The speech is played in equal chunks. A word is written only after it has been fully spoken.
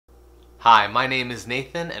Hi, my name is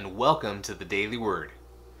Nathan and welcome to the Daily Word.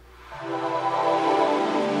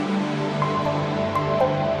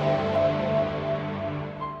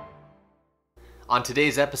 On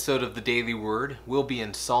today's episode of the Daily Word, we'll be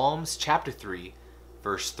in Psalms chapter 3,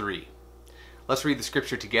 verse 3. Let's read the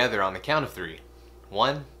scripture together on the count of 3.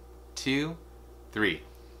 1, 2, 3.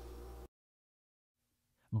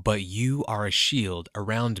 But you are a shield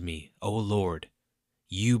around me, O Lord.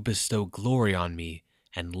 You bestow glory on me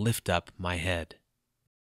and lift up my head.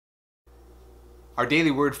 Our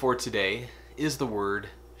daily word for today is the word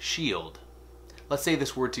shield. Let's say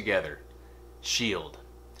this word together. Shield.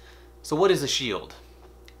 So what is a shield?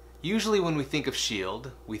 Usually when we think of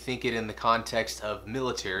shield, we think it in the context of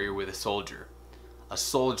military or with a soldier. A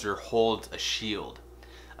soldier holds a shield.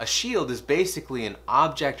 A shield is basically an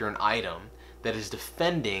object or an item that is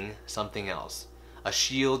defending something else. A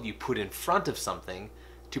shield you put in front of something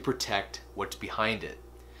to protect what's behind it.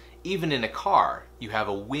 Even in a car, you have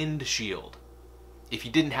a windshield. If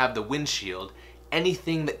you didn't have the windshield,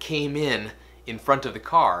 anything that came in front of the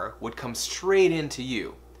car would come straight into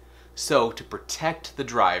you. So to protect the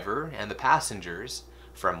driver and the passengers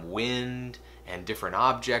from wind and different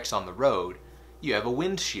objects on the road, you have a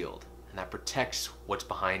windshield, and that protects what's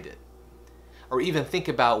behind it. Or even think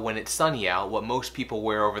about when it's sunny out, what most people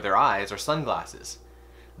wear over their eyes are sunglasses.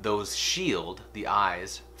 Those shield the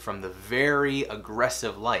eyes from the very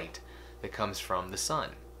aggressive light that comes from the sun.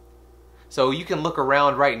 So you can look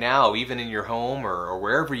around right now, even in your home or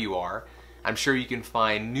wherever you are. I'm sure you can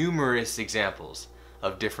find numerous examples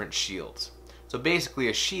of different shields. So basically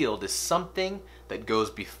a shield is something that goes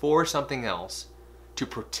before something else to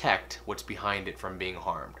protect what's behind it from being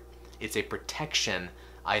harmed. It's a protection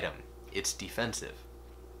item. It's defensive.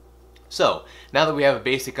 So, now that we have a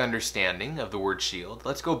basic understanding of the word shield,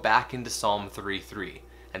 let's go back into Psalm 3:3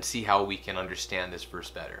 and see how we can understand this verse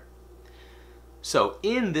better. So,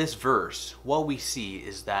 in this verse, what we see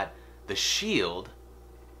is that the shield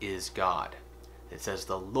is God. It says,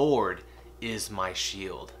 "The Lord is my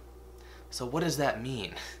shield." So what does that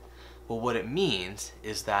mean? Well, what it means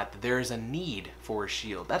is that there is a need for a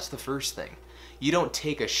shield. That's the first thing. You don't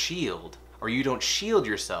take a shield, or you don't shield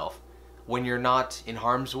yourself when you're not in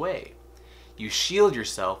harm's way. You shield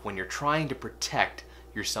yourself when you're trying to protect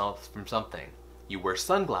yourself from something. You wear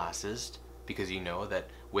sunglasses because you know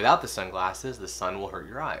that without the sunglasses, the sun will hurt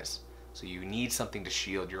your eyes. So you need something to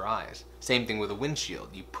shield your eyes. Same thing with a windshield.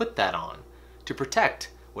 You put that on to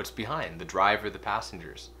protect what's behind, the driver, the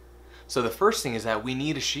passengers. So the first thing is that we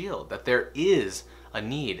need a shield, that there is a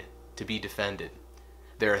need to be defended.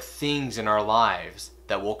 There are things in our lives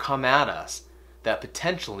that will come at us that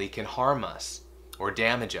potentially can harm us or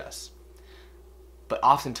damage us. But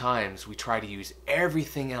oftentimes we try to use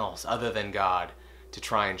everything else other than God to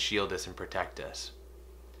try and shield us and protect us.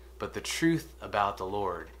 But the truth about the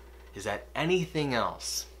Lord is that anything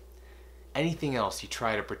else you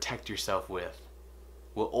try to protect yourself with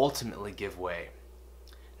will ultimately give way.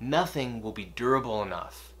 Nothing will be durable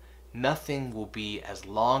enough. Nothing will be as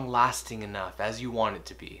long-lasting enough as you want it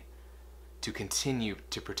to be to continue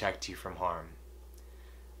to protect you from harm.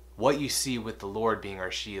 What you see with the Lord being our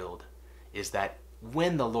shield is that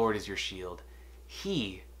when the Lord is your shield,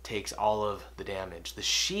 He takes all of the damage. The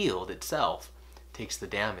shield itself takes the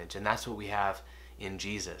damage, and that's what we have in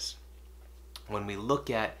Jesus. When we look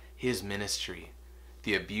at His ministry,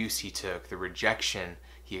 the abuse He took, the rejection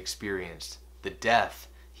He experienced, the death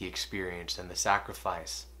He experienced, and the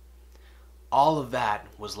sacrifice, all of that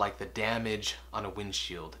was like the damage on a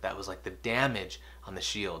windshield. That was like the damage on the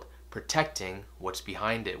shield, protecting what's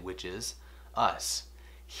behind it, which is us.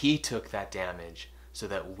 He took that damage so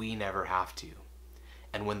that we never have to.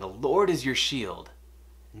 And when the Lord is your shield,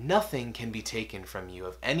 nothing can be taken from you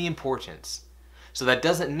of any importance. So that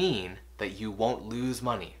doesn't mean that you won't lose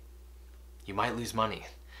money. You might lose money.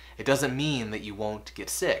 It doesn't mean that you won't get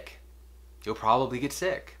sick. You'll probably get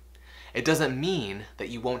sick. It doesn't mean that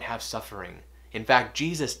you won't have suffering. In fact,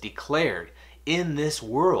 Jesus declared, in this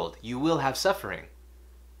world you will have suffering.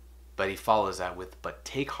 But He follows that with, "But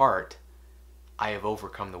take heart, I have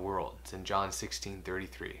overcome the world." It's in John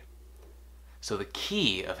 16:33. So the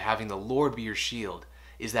key of having the Lord be your shield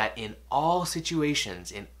is that in all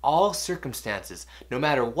situations, in all circumstances, no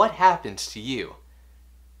matter what happens to you,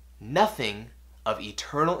 nothing of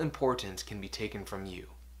eternal importance can be taken from you,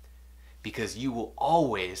 because you will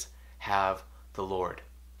always have the Lord.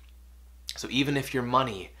 So even if your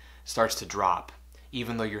money starts to drop,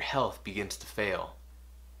 even though your health begins to fail,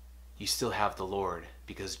 you still have the Lord,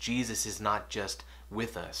 because Jesus is not just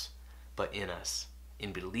with us, but in us.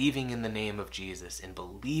 In believing in the name of Jesus, in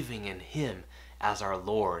believing in Him as our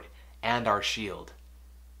Lord and our shield,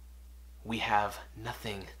 we have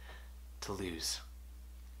nothing to lose.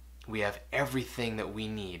 We have everything that we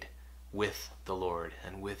need with the Lord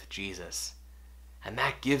and with Jesus. And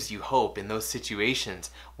that gives you hope in those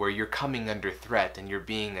situations where you're coming under threat and you're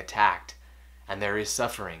being attacked and there is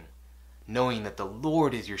suffering. Knowing that the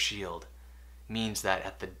Lord is your shield means that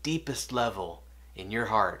at the deepest level in your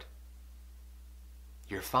heart,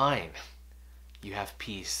 you're fine. You have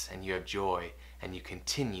peace and you have joy and you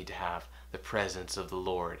continue to have the presence of the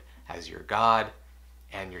Lord as your God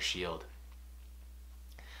and your shield.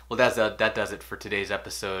 Well, that does it for today's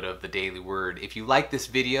episode of the Daily Word. If you liked this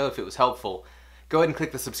video, if it was helpful, go ahead and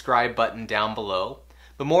click the subscribe button down below.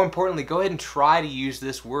 But more importantly, go ahead and try to use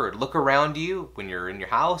this word. Look around you when you're in your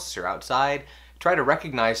house or outside. Try to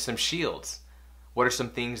recognize some shields. What are some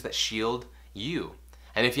things that shield you?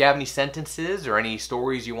 And if you have any sentences or any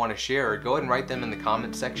stories you want to share, go ahead and write them in the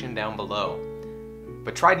comment section down below.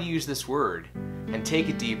 But try to use this word and take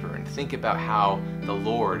it deeper and think about how the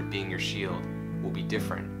Lord being your shield will be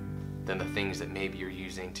different than the things that maybe you're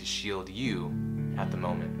using to shield you at the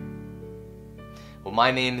moment. Well,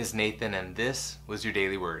 my name is Nathan and this was your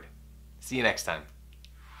Daily Word. See you next time.